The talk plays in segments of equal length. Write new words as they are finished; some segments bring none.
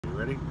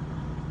Ready?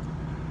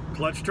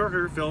 Clutch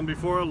Trucker filmed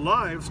before a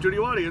live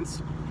studio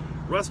audience.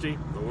 Rusty,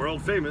 the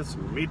world-famous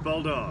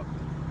meatball dog.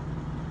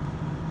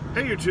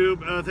 Hey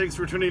YouTube, thanks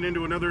for tuning in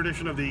to another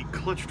edition of the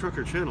Clutch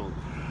Trucker channel.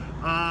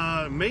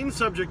 Main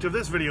subject of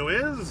this video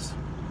is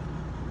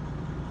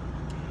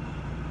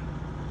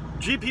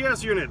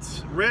GPS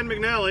units. Rand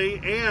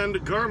McNally and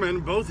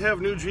Garmin both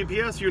have new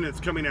GPS units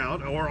coming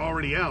out, or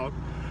already out,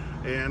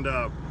 and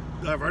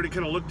I've already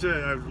kind of looked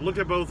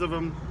at both of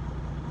them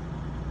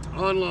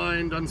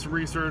online, done some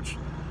research,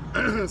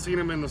 seen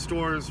them in the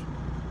stores.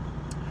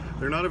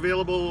 They're not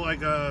available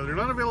they're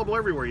not available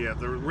everywhere yet.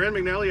 The Rand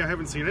McNally I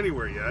haven't seen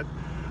anywhere yet.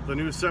 The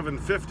new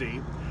 750,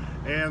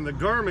 and the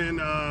Garmin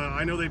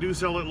I know they do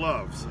sell at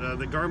Love's.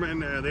 The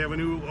Garmin they have a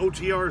new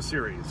OTR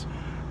series.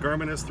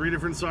 Garmin has 3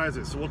 different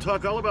sizes, so we'll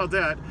talk all about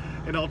that,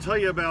 and I'll tell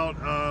you about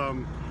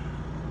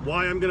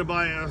why I'm going to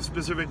buy a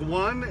specific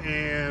one,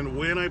 and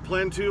when I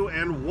plan to,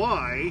 and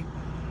why.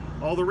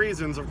 All the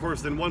reasons, of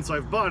course. Then once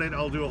I've bought it,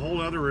 I'll do a whole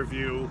other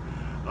review,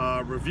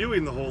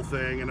 reviewing the whole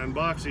thing and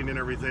unboxing and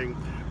everything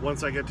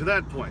once I get to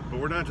that point. But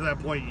we're not to that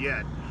point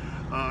yet.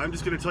 I'm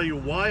just going to tell you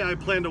why I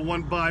plan to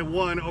buy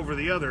one over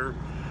the other,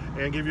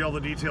 and give you all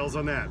the details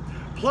on that.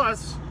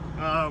 Plus,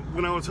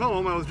 when I was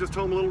home, I was just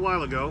home a little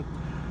while ago.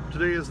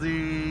 Today is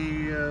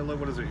the,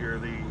 what is it here,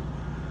 the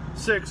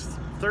 6th,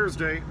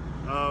 Thursday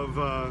of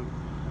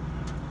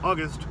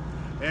August,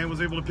 and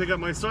was able to pick up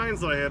my signs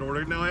that I had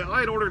ordered. Now,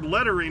 I had ordered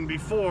lettering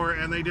before,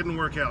 and they didn't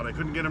work out. I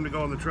couldn't get them to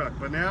go on the truck,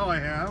 but now I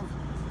have,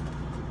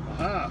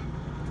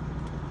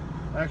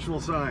 actual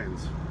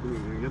signs.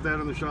 Can you get that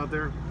in the shot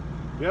there?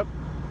 Yep,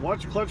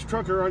 watch Clutch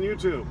Trucker on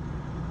YouTube.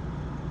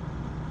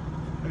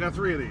 I got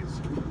 3 of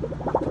these.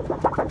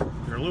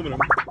 They're aluminum.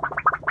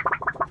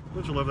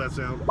 Don't you love that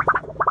sound?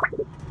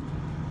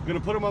 I'm gonna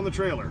put them on the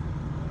trailer.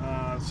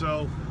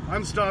 So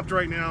I'm stopped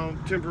right now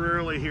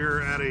temporarily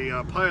here at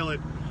a pilot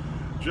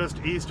just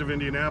east of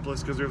Indianapolis,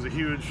 because there's a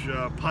huge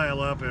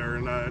pile up, or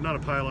not a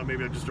pile up,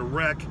 maybe just a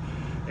wreck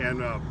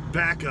and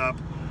backup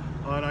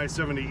on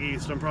I-70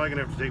 East. I'm probably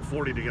gonna have to take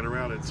 40 to get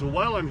around it. So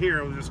while I'm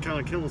here, I'm just kind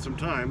of killing some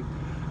time.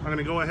 I'm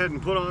gonna go ahead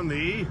and put on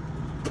the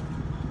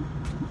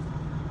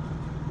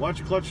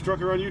Watch Clutch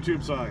Trucker on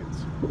YouTube signs.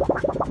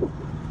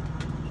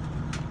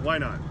 Why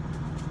not?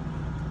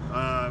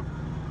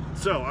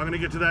 So I'm going to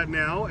get to that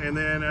now, and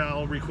then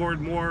I'll record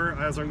more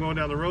as I'm going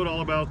down the road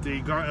all about the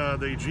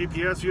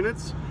GPS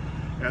units.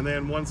 And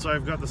then once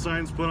I've got the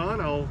signs put on,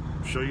 I'll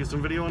show you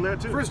some video on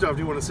that too. First off, I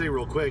do want to say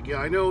real quick, yeah,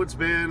 I know it's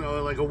been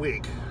like a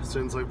week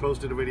since I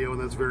posted a video, and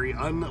that's very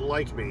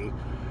unlike me.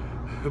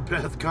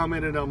 Beth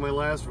commented on my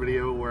last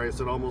video where I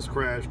said almost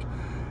crashed.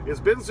 It's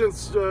been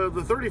since the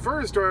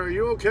 31st. Are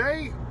you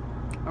okay?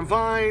 I'm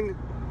fine.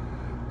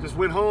 Just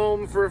went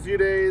home for a few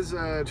days,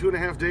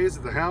 2.5 days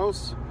at the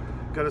house.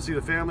 Got to see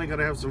the family, got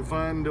to have some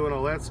fun doing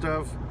all that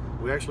stuff.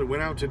 We actually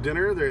went out to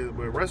dinner. The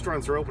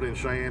restaurants are open in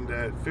Cheyenne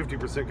at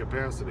 50%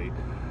 capacity.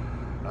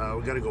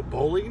 We got to go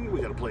bowling.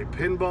 We got to play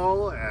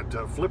pinball at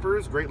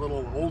Flippers, great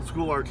little old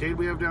school arcade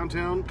we have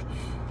downtown.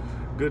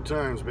 Good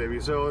times, baby.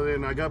 So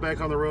then I got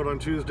back on the road on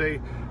Tuesday.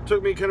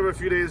 Took me kind of a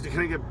few days to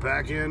kind of get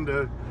back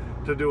into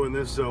doing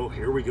this, so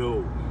here we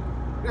go.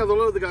 Now, the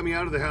load that got me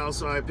out of the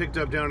house, I picked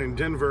up down in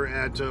Denver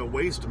at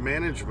Waste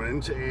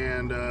Management,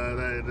 and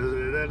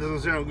that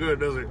doesn't sound good,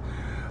 does it?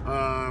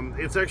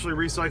 It's actually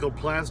recycled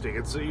plastic.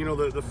 It's, you know,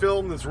 the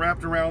film that's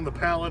wrapped around the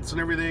pallets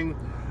and everything,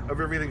 of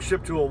everything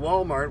shipped to a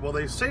Walmart. Well,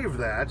 they saved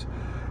that,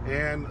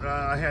 and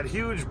I had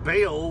huge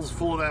bales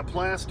full of that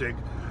plastic,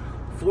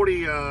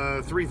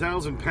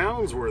 43,000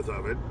 pounds worth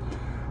of it,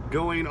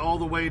 going all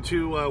the way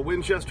to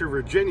Winchester,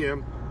 Virginia,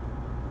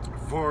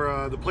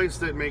 for the place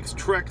that makes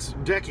Trex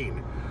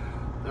decking.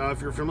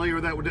 If you're familiar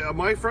with that,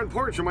 my front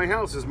porch of my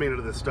house is made out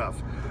of this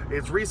stuff.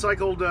 It's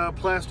recycled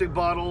plastic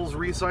bottles,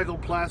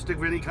 recycled plastic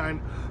of any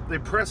kind. They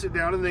press it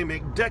down and they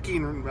make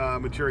decking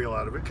material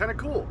out of it. Kind of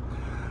cool.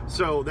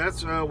 So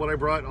that's what I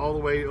brought all the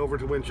way over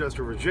to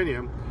Winchester,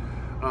 Virginia.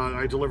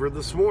 I delivered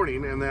this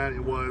morning, and that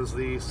was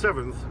the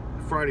 7th,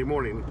 Friday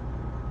morning.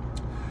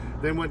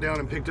 Then went down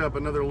and picked up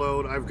another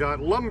load. I've got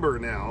lumber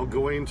now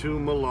going to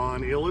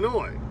Milan,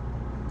 Illinois.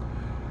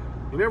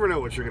 You never know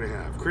what you're going to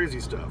have.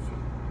 Crazy stuff.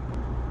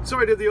 So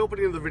I did the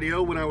opening of the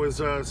video when I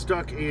was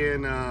stuck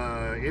in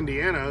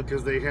Indiana,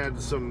 because they had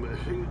some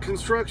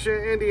construction.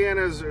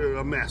 Indiana's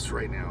a mess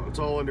right now. It's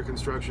all under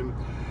construction.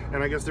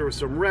 And I guess there was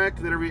some wreck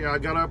that I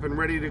got up and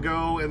ready to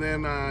go, and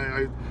then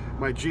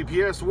my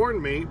GPS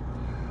warned me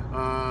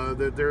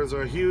that there's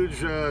a huge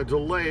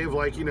delay of,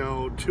 like, you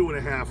know,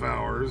 2.5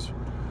 hours.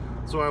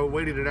 So I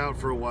waited it out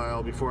for a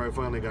while before I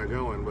finally got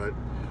going, but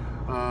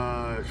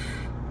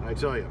I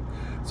tell you.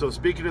 So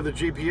speaking of the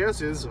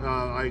GPSs,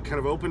 I kind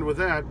of opened with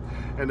that,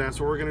 and that's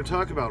what we're going to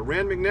talk about.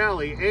 Rand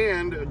McNally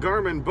and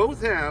Garmin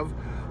both have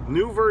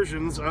new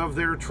versions of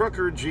their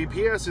trucker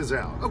GPSs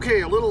out.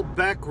 Okay, a little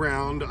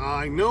background.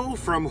 I know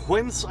from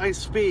whence I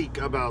speak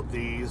about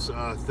these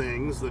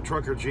things, the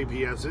trucker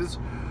GPSs,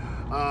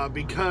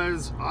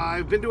 because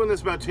I've been doing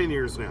this about 10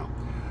 years now.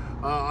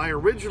 I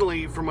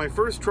originally, for my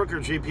first trucker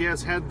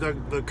GPS, had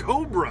the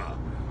Cobra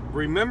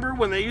Remember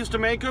when they used to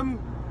make them?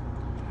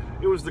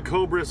 It was the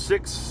Cobra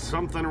 6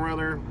 something or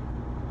other.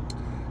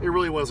 It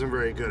really wasn't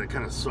very good. It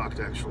kind of sucked,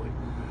 actually.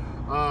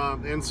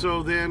 And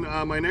so then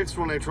my next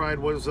one I tried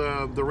was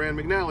the Rand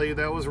McNally.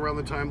 That was around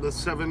the time the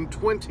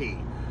 720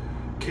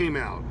 came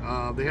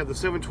out. They had the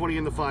 720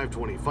 and the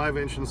 520,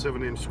 5-inch and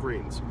 7-inch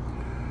screens.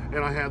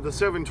 And I had the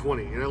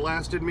 720, and it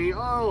lasted me,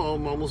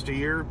 almost a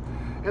year.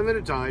 And then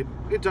it died.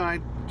 It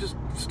died. Just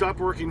stopped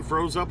working,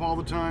 froze up all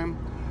the time.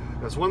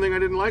 That's one thing I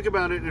didn't like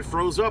about it. It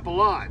froze up a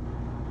lot.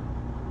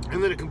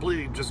 And then it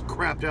completely just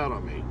crapped out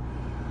on me.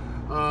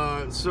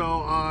 So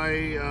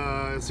I,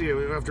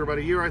 after about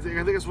a year, I think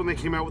that's when they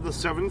came out with the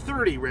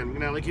 730. Rand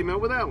McNally came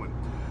out with that one.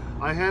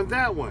 I had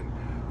that one.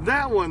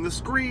 That one, the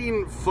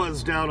screen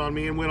fuzzed out on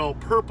me and went all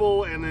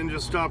purple and then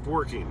just stopped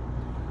working.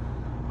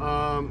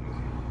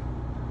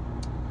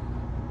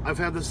 I've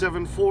had the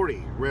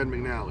 740 Rand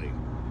McNally.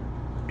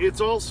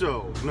 It's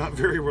also not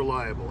very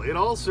reliable. It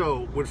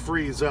also would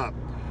freeze up.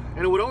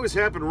 And it would always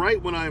happen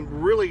right when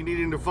I'm really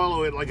needing to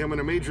follow it, like I'm in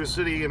a major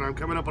city and I'm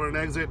coming up on an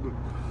exit and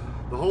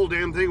the whole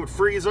damn thing would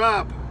freeze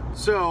up.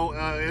 So,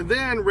 and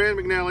then Rand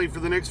McNally for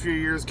the next few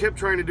years kept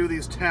trying to do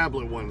these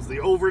tablet ones. The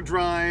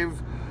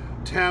Overdrive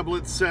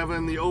Tablet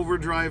 7, the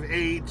Overdrive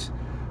 8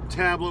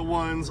 tablet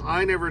ones.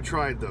 I never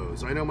tried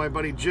those. I know my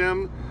buddy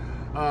Jim,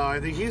 I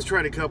think he's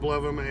tried a couple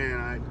of them,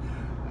 and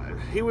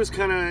he was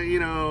kind of, you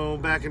know,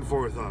 back and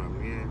forth on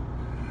them. Yeah.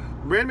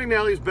 Rand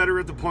McNally's better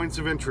at the points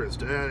of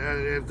interest,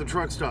 at the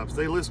truck stops.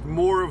 They list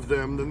more of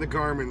them than the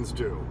Garmin's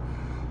do.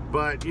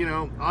 But, you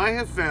know, I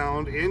have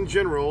found, in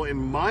general, in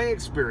my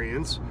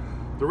experience,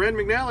 the Rand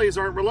McNally's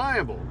aren't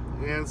reliable.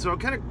 And so it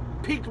kind of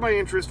piqued my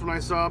interest when I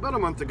saw, about a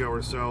month ago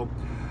or so,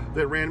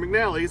 that Rand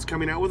McNally's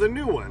coming out with a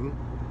new one,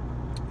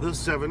 the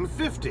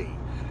 750.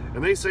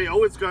 And they say,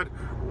 oh, it's got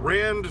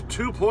Rand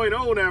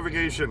 2.0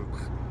 navigation.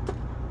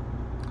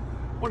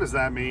 What does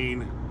that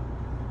mean?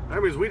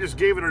 That means we just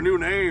gave it a new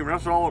name.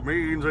 That's all it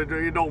means.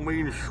 It don't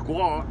mean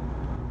squat.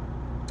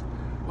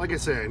 Like I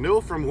say, I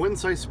know from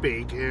whence I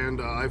speak,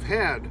 and I've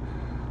had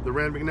the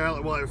Rand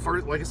McNally. Well, at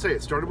first, like I say,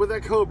 it started with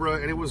that Cobra,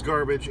 and it was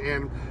garbage,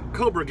 and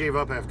Cobra gave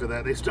up after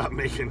that. They stopped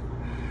making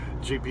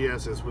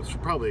GPSs, which is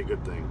probably a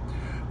good thing.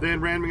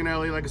 Then Rand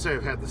McNally, like I say,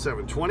 I've had the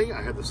 720,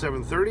 I had the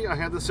 730, I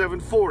had the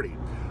 740.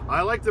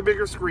 I like the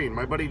bigger screen.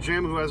 My buddy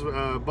Jim, who has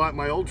bought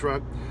my old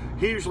truck,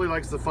 he usually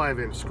likes the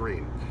 5-inch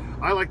screen.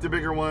 I like the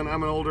bigger one.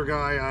 I'm an older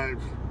guy.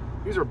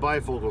 These are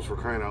bifocals, for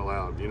crying out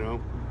loud, you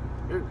know.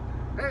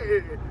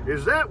 Hey,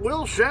 is that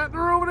Will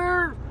Shatner over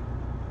there?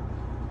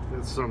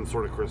 It's some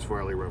sort of Chris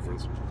Farley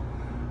reference.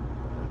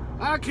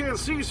 I can't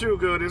see so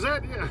good. Is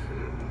that? Yeah.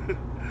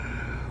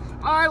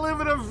 I live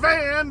in a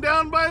van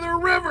down by the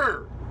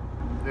river.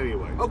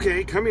 Anyway,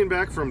 okay, coming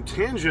back from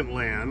Tangent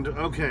Land.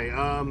 Okay,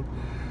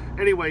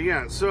 anyway,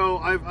 yeah. So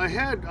I've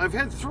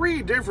had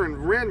 3 different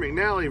Rand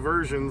McNally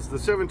versions: the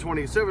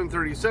 720,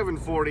 730,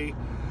 740,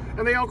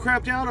 and they all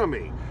crapped out on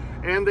me.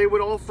 And they would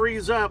all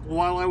freeze up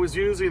while I was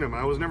using them.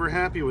 I was never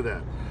happy with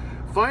that.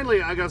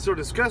 Finally, I got so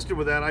disgusted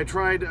with that, I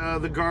tried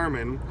the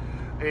Garmin,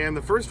 and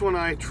the first one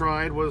I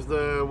tried was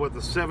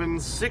the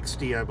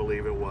 760, I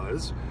believe it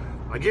was.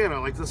 Again, I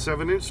like the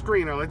 7-inch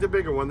screen. I like the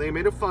bigger one. They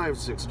made a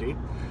 560,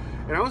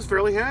 and I was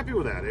fairly happy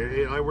with that.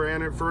 I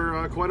ran it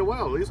for quite a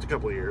while, at least a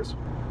couple of years.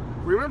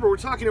 Remember, we're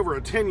talking over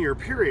a 10-year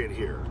period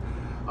here.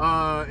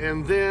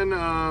 And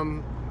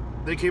then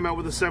they came out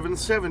with a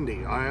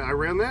 770. I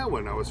ran that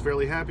one. I was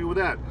fairly happy with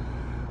that.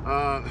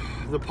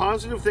 The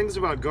positive things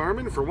about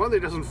Garmin, for one, it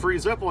doesn't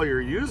freeze up while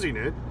you're using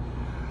it.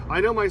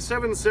 I know my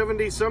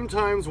 770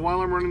 sometimes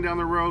while I'm running down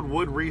the road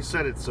would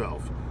reset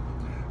itself,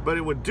 but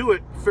it would do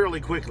it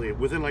fairly quickly.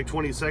 Within like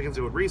 20 seconds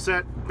it would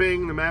reset,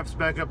 bing, the map's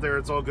back up there,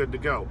 it's all good to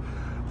go.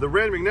 The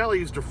Rand McNally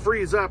used to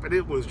freeze up and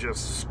it was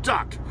just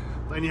stuck,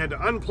 and you had to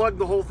unplug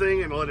the whole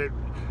thing and let it,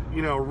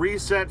 you know,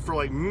 reset for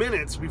like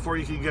minutes before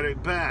you could get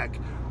it back.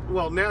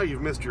 Well, now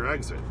you've missed your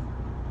exit.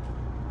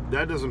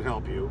 That doesn't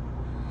help you.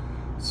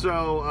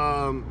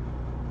 So,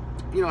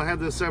 you know, I had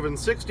the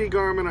 760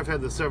 Garmin, I've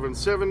had the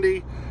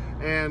 770,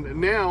 and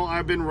now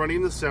I've been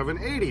running the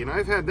 780, and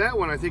I've had that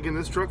one, I think, in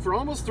this truck for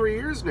almost 3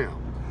 years now.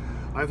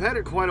 I've had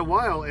it quite a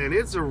while, and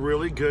it's a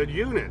really good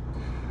unit.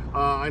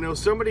 I know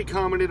somebody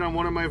commented on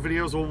one of my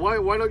videos,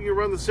 well, why don't you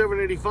run the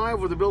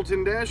 785 with a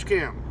built-in dash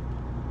cam?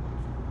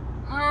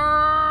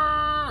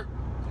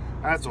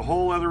 That's a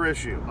whole other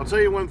issue. I'll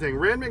tell you one thing,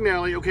 Rand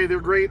McNally, okay, they're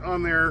great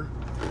on their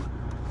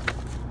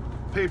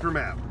paper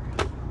map.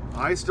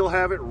 I still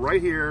have it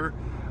right here.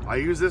 I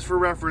use this for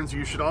reference.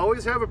 You should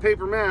always have a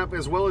paper map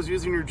as well as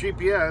using your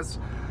GPS,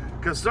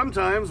 because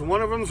sometimes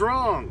one of them's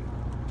wrong.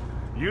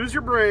 Use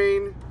your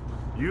brain,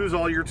 use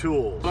all your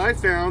tools. I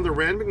found the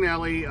Rand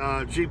McNally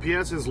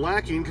GPS is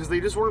lacking because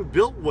they just weren't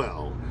built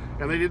well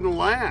and they didn't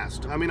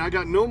last. I mean, I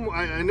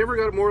never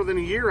got more than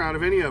a year out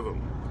of any of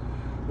them,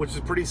 which is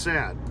pretty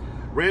sad.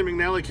 Rand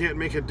McNally can't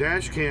make a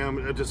dash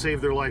cam to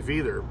save their life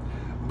either,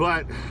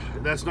 but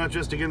that's not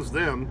just against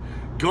them.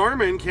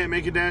 Garmin can't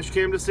make a dash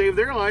cam to save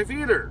their life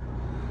either.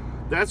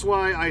 That's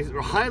why I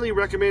highly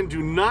recommend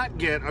do not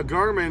get a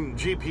Garmin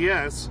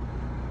GPS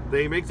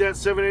They make that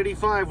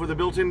 785 with a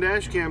built-in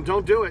dash cam.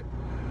 Don't do it.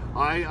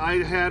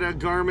 I had a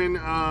Garmin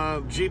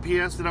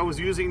GPS that I was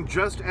using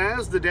just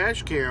as the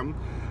dash cam.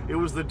 It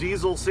was the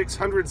Diesel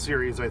 600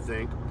 series, I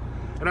think.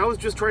 And I was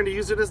just trying to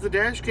use it as the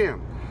dash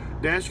cam.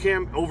 Dash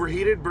cam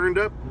overheated, burned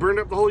up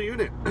the whole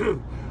unit.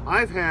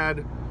 I've had,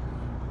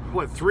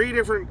 what, 3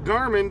 different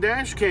Garmin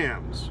dash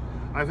cams.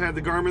 I've had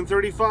the Garmin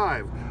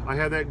 35. I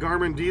had that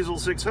Garmin Diesel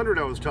 600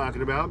 I was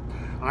talking about.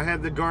 I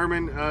had the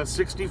Garmin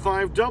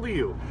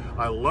 65W.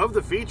 I love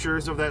the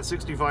features of that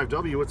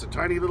 65W. It's a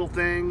tiny little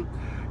thing.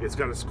 It's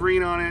got a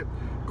screen on it.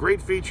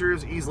 Great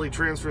features, easily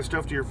transfer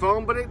stuff to your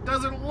phone, but it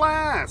doesn't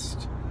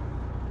last.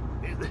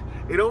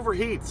 It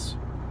overheats.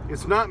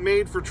 It's not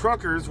made for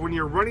truckers when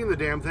you're running the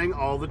damn thing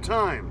all the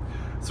time.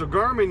 So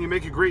Garmin, you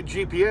make a great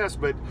GPS,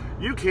 but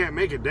you can't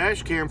make a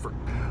dash cam for...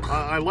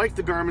 I like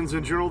the Garmins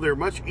in general. They're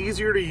much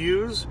easier to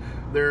use.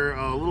 They're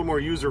a little more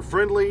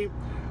user-friendly.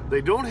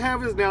 They don't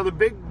have, as now the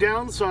big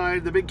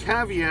downside, the big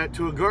caveat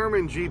to a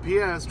Garmin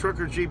GPS,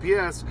 trucker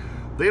GPS,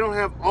 they don't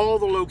have all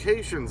the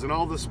locations and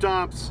all the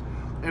stops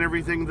and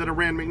everything that a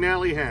Rand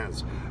McNally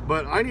has.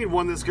 But I need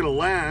one that's going to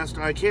last.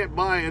 I can't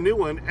buy a new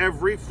one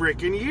every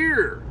frickin'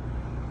 year.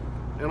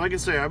 And like I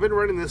say, I've been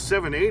running this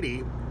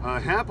 780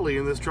 happily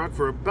in this truck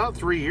for about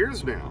 3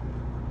 years now.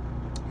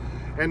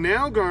 And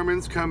now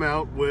Garmin's come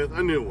out with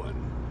a new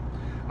one.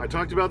 I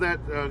talked about that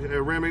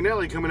Rand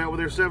McNally coming out with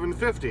their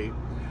 750.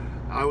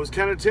 I was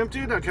kind of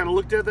tempted. I kind of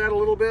looked at that a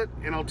little bit,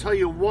 and I'll tell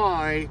you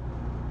why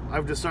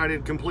I've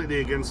decided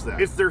completely against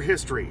that. It's their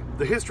history.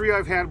 The history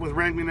I've had with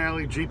Rand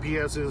McNally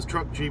GPSs,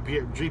 truck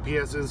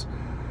GPSs,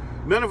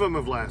 none of them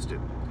have lasted.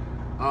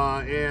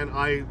 And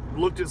I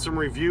looked at some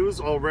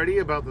reviews already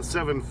about the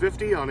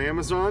 750 on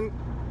Amazon,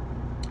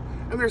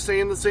 and they're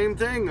saying the same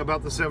thing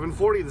about the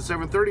 740, the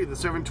 730, the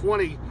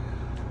 720.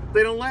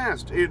 They don't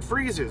last. It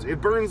freezes.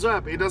 It burns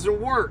up. It doesn't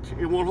work.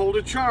 It won't hold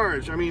a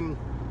charge. I mean,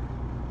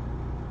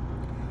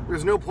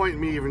 there's no point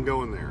in me even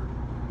going there.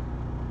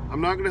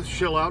 I'm not going to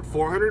shell out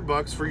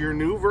 $400 for your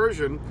new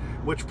version,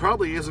 which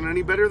probably isn't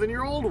any better than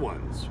your old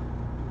ones.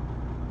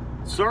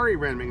 Sorry,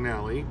 Rand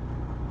McNally.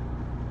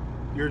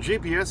 Your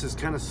GPSs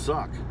kind of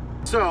suck.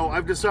 So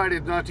I've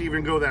decided not to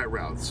even go that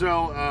route.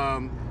 So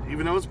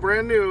even though it's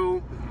brand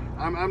new,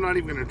 I'm not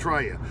even going to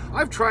try you.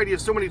 I've tried you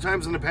so many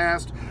times in the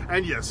past,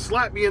 and you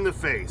slapped me in the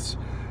face.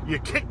 You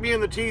kicked me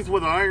in the teeth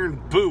with an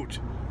iron boot,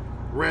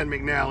 Rand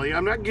McNally.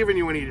 I'm not giving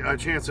you any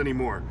chance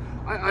anymore.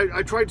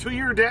 I tried 2 of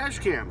your dash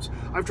cams.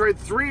 I've tried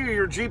 3 of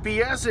your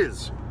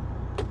GPSs.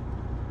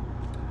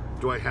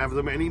 Do I have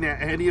them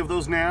any of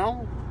those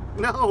now?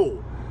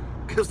 No,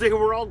 because they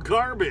were all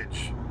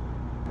garbage.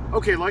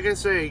 Okay, like I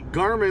say,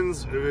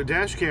 Garmin's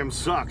dash cams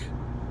suck.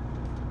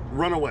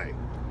 Run away.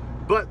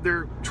 But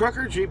their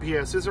trucker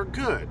GPSs are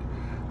good.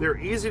 They're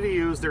easy to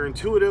use. They're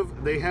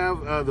intuitive. They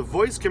have the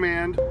voice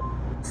command.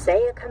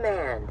 Say a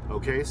command.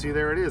 Okay, see,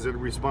 there it is. It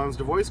responds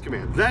to voice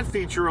command. That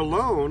feature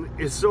alone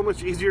is so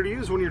much easier to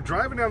use when you're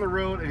driving down the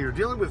road and you're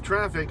dealing with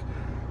traffic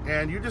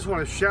and you just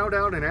want to shout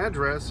out an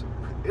address.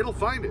 It'll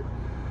find it.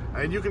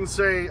 And you can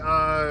say,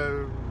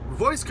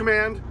 voice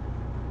command.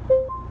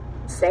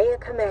 Say a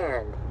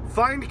command.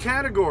 Find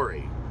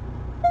category.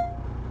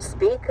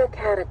 Speak a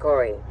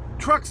category.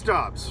 Truck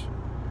stops.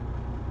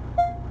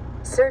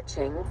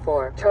 Searching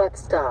for truck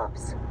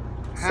stops.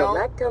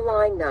 Select a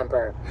line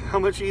number. How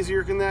much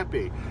easier can that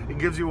be? It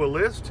gives you a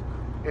list,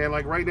 and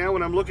like right now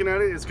when I'm looking at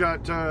it, it's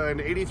got an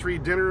 83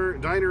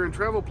 Diner and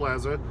Travel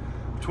Plaza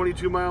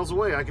 22 miles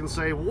away. I can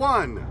say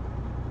one.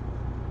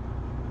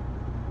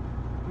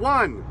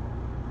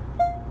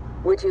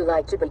 Would you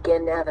like to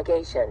begin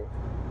navigation?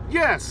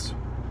 Yes.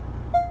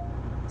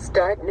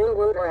 Start new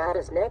route or add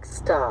as next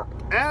stop.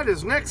 Add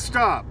as next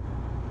stop.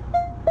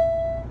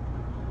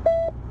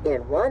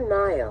 In 1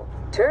 mile,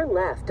 turn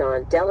left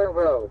on Deller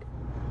Road.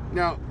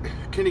 Now,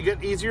 can you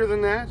get easier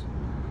than that?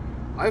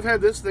 I've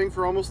had this thing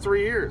for almost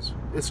 3 years.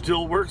 It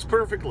still works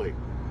perfectly.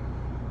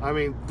 I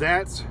mean,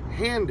 that's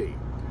handy.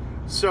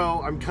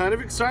 So I'm kind of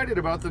excited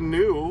about the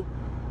new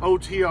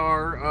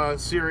OTR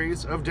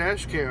series of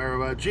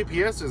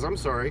GPSs,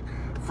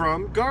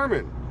 from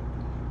Garmin.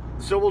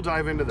 So we'll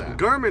dive into that.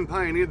 Garmin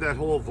pioneered that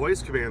whole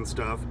voice command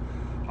stuff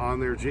on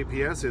their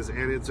GPSs,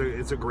 and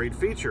it's a great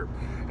feature.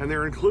 And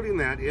they're including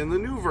that in the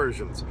new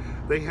versions.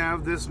 They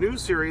have this new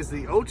series,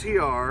 the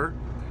OTR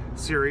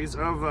series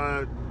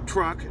of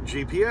truck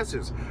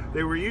GPSs.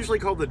 They were usually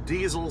called the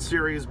Diesel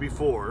series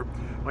before,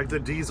 like the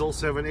Diesel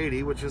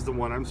 780, which is the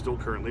one I'm still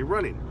currently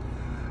running.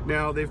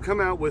 Now, they've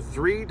come out with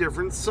 3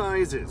 different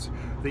sizes: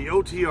 the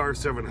OTR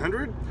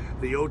 700,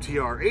 the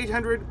OTR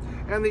 800,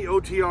 and the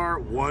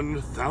OTR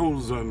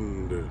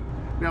 1000.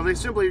 Now, they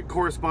simply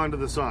correspond to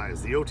the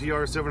size. The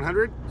OTR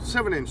 700,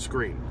 7-inch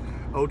screen.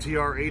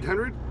 OTR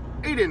 800,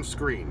 8-inch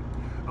screen.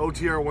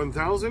 OTR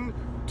 1000,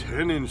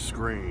 10-inch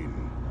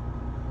screen.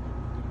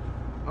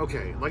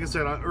 Okay, like I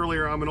said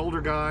earlier, I'm an older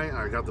guy.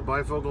 I got the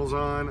bifocals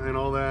on and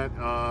all that.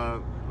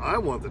 I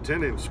want the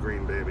 10-inch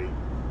screen, baby.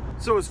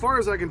 So as far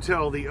as I can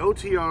tell, the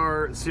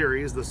OTR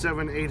series, the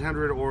 7,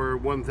 800, or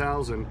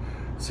 1000,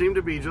 seem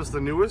to be just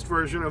the newest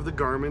version of the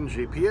Garmin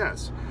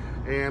GPS.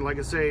 And like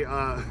I say,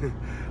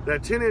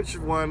 that 10-inch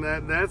one,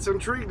 that's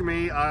intrigued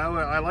me.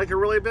 I like a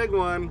really big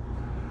one.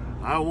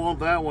 I want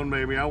that one,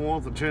 baby. I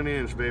want the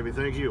 10-inch, baby.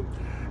 Thank you.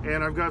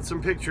 And I've got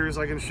some pictures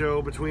I can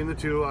show between the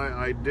two.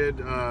 I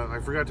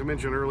forgot to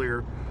mention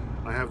earlier,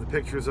 I have the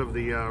pictures of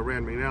the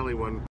Rand McNally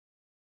one.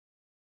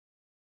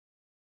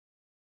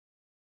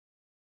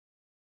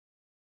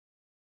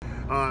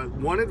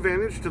 One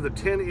advantage to the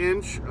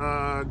 10-inch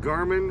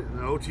Garmin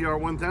OTR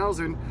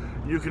 1000,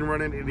 you can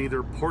run it in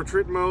either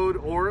portrait mode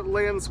or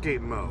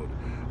landscape mode.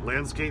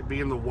 Landscape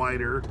being the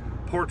wider,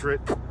 portrait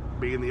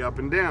being the up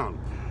and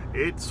down.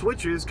 It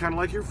switches kind of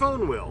like your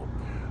phone will.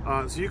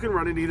 So you can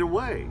run it either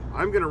way.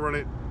 I'm going to run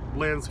it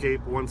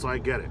landscape once I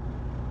get it.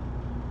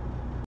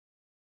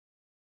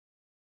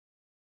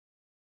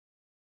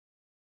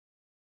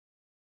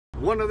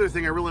 One other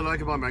thing I really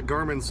like about my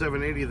Garmin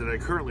 780 that I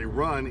currently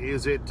run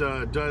is it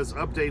does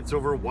updates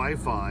over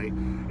Wi-Fi.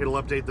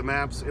 It'll update the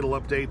maps, it'll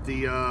update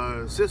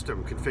the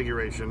system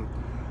configuration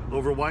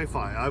over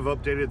Wi-Fi. I've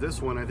updated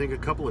this one I think a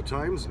couple of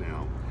times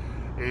now.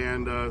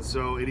 And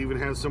so it even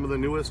has some of the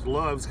newest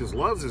Loves, because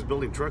Loves is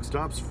building truck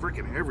stops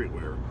freaking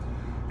everywhere.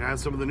 It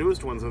has some of the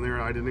newest ones on there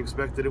I didn't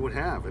expect that it would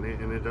have, and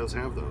it does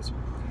have those.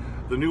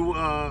 The new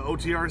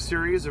OTR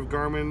series of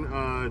Garmin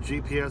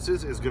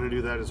GPSs is going to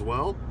do that as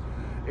well.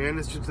 And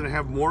it's just going to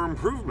have more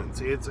improvements.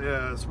 It's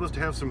supposed to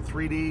have some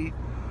 3D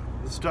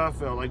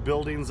stuff, like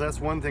buildings. That's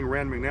one thing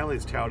Rand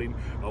McNally's touting.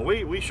 Oh,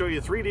 wait, we show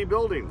you 3D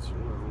buildings.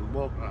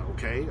 Well,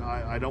 okay,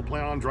 I don't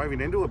plan on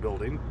driving into a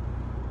building,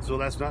 so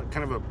that's not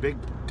kind of a big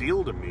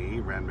deal to me,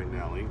 Rand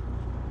McNally.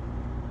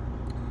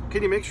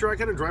 Can you make sure I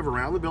kind of drive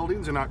around the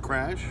buildings and not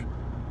crash?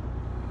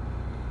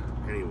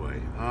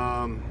 Anyway,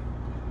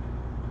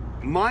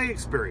 my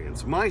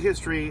experience, my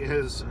history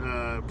has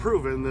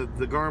proven that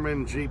the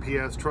Garmin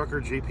GPS, Trucker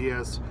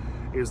GPS,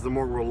 is the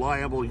more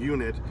reliable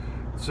unit.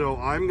 So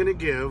I'm going to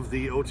give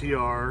the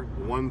OTR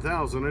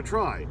 1000 a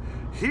try.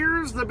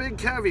 Here's the big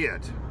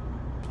caveat.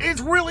 It's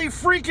really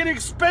freaking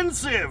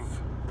expensive!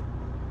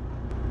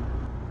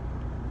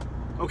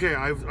 Okay,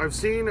 I've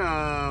seen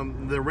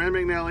the Rand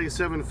McNally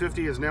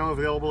 750 is now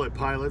available at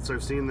Pilots.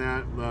 I've seen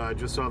that. I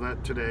just saw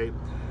that today.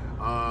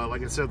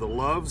 Like I said, the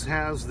Loves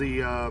has the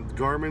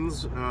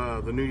Garmin's,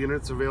 the new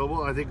units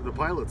available. I think the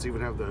Pilots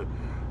even have the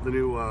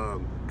new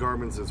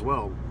Garmin's as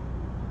well.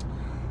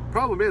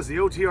 Problem is, the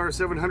OTR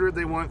 700,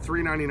 they want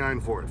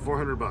 $399 for it,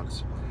 400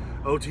 bucks.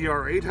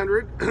 OTR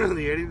 800,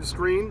 the 8-inch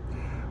screen,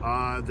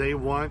 they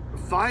want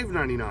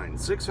 $599,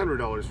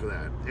 $600 for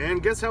that.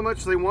 And guess how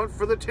much they want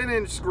for the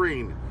 10-inch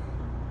screen?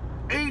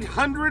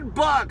 800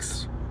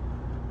 bucks!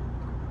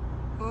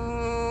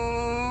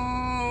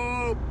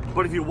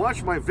 But if you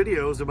watch my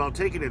videos about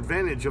taking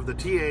advantage of the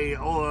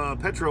TA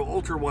Petro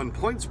Ultra One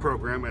points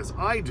program, as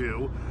I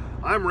do,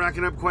 I'm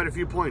racking up quite a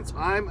few points.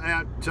 I'm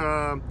at,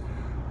 I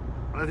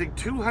think,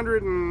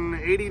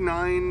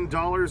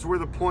 $289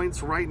 worth of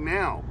points right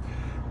now.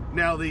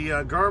 Now, the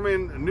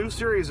Garmin new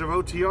series of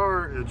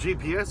OTR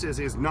GPSs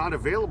is not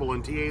available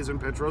in TAs and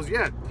Petros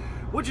yet,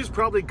 which is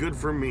probably good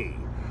for me,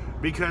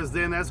 because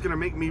then that's going to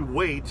make me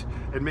wait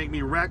and make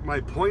me rack my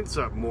points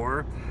up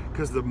more,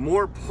 because the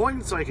more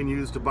points I can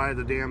use to buy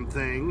the damn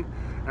thing,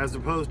 as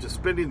opposed to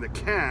spending the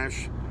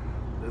cash,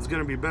 is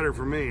going to be better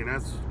for me, and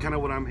that's kind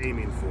of what I'm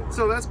aiming for.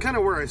 So that's kind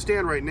of where I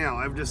stand right now.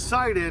 I've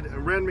decided,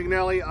 Rand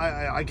McNally,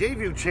 I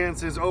gave you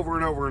chances over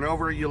and over and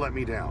over, you let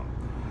me down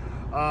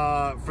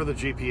for the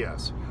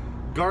GPS.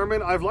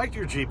 Garmin, I've liked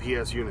your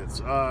GPS units.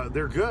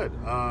 They're good.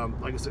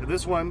 Like I said,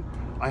 this one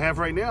I have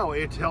right now,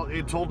 it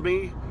told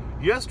me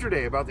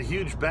yesterday about the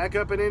huge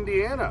backup in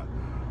Indiana.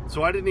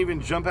 So I didn't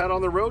even jump out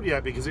on the road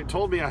yet because it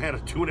told me I had a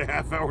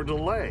 2.5 hour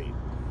delay.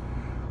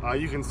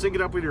 You can sync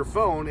it up with your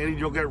phone and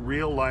you'll get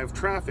real live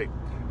traffic.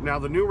 Now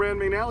the new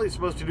Rand McNally is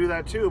supposed to do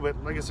that too,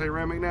 but like I say,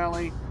 Rand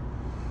McNally,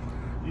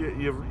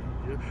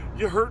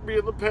 you hurt me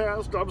in the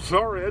past. I'm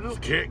sorry, I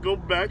just can't go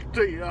back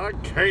to you. I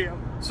can't.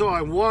 So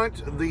I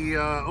want the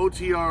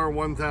OTR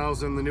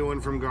 1000, the new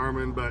one from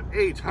Garmin, but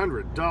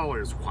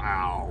 $800,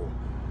 wow.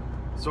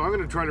 So I'm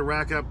going to try to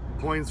rack up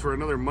points for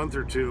another month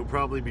or two,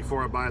 probably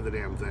before I buy the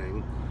damn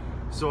thing,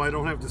 so I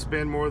don't have to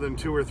spend more than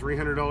 $200 or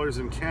 $300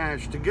 in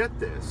cash to get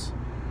this.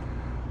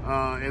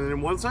 And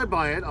then once I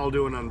buy it, I'll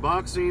do an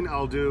unboxing,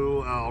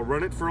 I'll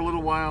run it for a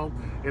little while,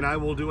 and I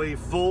will do a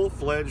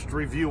full-fledged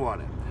review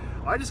on it.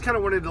 I just kind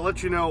of wanted to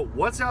let you know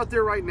what's out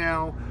there right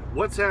now,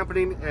 what's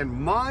happening, and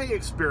my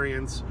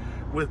experience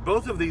with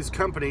both of these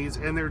companies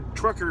and their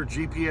trucker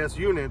GPS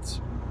units.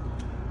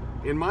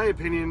 In my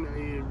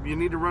opinion, you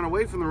need to run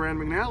away from the Rand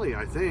McNally,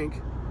 I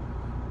think.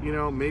 You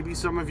know, maybe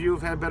some of you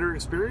have had better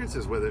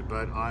experiences with it,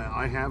 but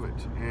I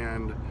haven't.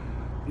 And,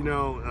 you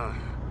know,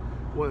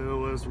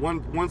 was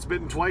once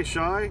bitten, twice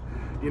shy.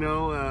 You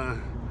know,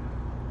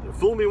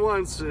 fool me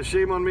once,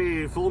 shame on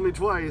me, fool me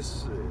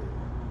twice.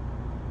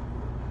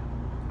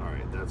 All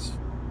right, that's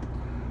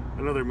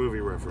another movie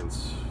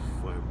reference.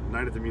 What,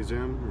 Night at the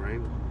Museum, right?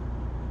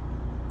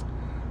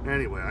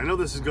 Anyway, I know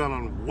this has gone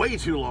on way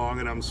too long,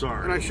 and I'm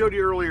sorry. And I showed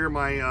you earlier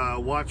my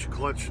watch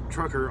clutch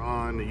trucker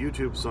on the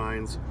YouTube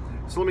signs.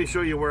 So let me show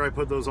you where I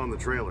put those on the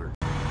trailer.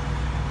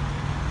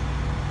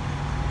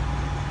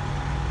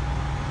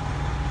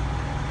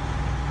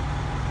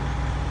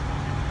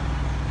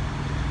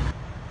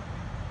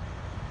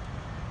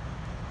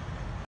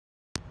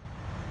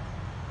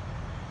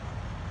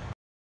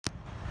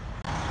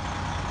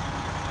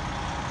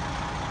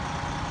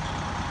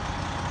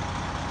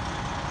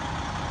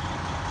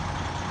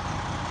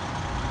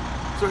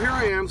 So here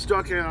I am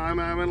stuck. I'm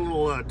at a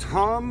little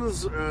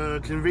Tom's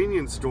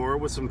convenience store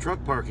with some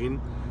truck parking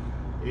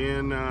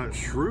in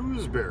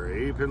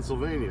Shrewsbury,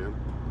 Pennsylvania.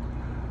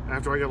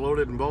 After I got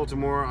loaded in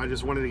Baltimore, I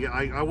just wanted to get.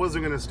 I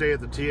wasn't going to stay at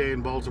the TA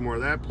in Baltimore.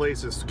 That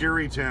place is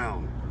scary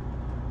town.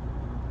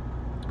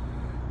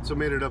 So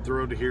made it up the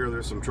road to here.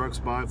 There's some truck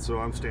spots, so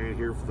I'm staying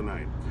here for the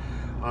night.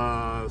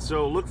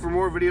 So look for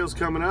more videos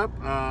coming up.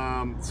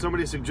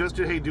 Somebody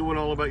suggested, hey, do one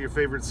all about your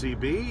favorite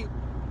CB.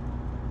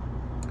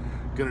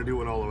 Gonna do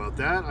one all about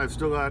that. I've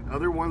still got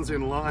other ones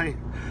in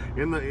line,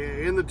 in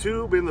the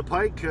tube, in the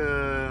pike,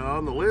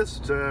 on the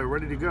list,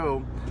 ready to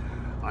go.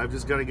 I've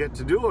just got to get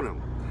to doing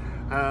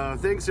them.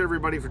 Thanks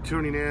everybody for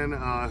tuning in.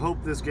 I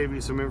hope this gave you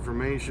some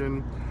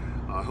information.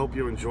 I hope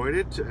you enjoyed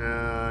it.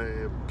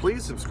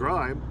 Please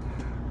subscribe.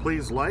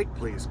 Please like,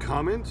 please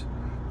comment.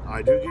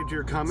 I do get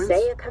your comments.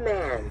 Say a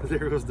command.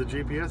 There goes the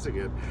GPS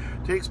again.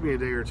 Takes me a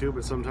day or two,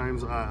 but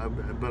sometimes, but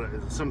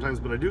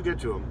I do get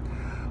to them.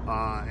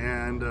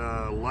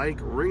 Like,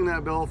 ring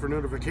that bell for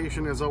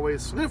notification. As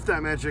always, sniff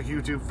that magic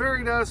YouTube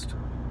fairy dust.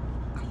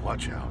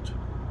 Clutch out.